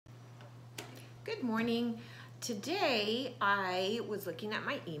Good morning. Today I was looking at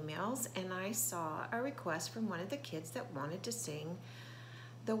my emails and I saw a request from one of the kids that wanted to sing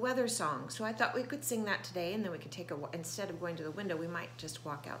the weather song. So I thought we could sing that today, and then we could instead of going to the window, we might just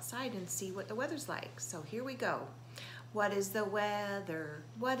walk outside and see what the weather's like. So here we go. What is the weather?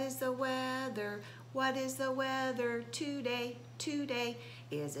 What is the weather? What is the weather today? Today.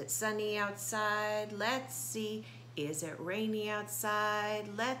 Is it sunny outside? Let's see. Is it rainy outside?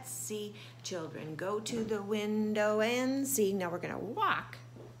 Let's see. Children, go to the window and see. Now we're gonna walk.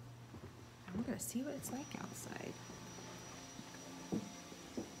 I'm gonna see what it's like outside. I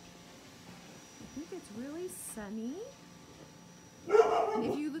think it's really sunny. And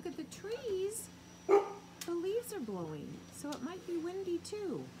if you look at the trees, the leaves are blowing, so it might be windy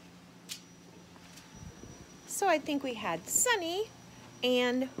too. So I think we had sunny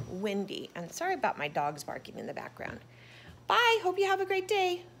and windy. And sorry about my dogs barking in the background. Bye, hope you have a great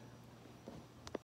day.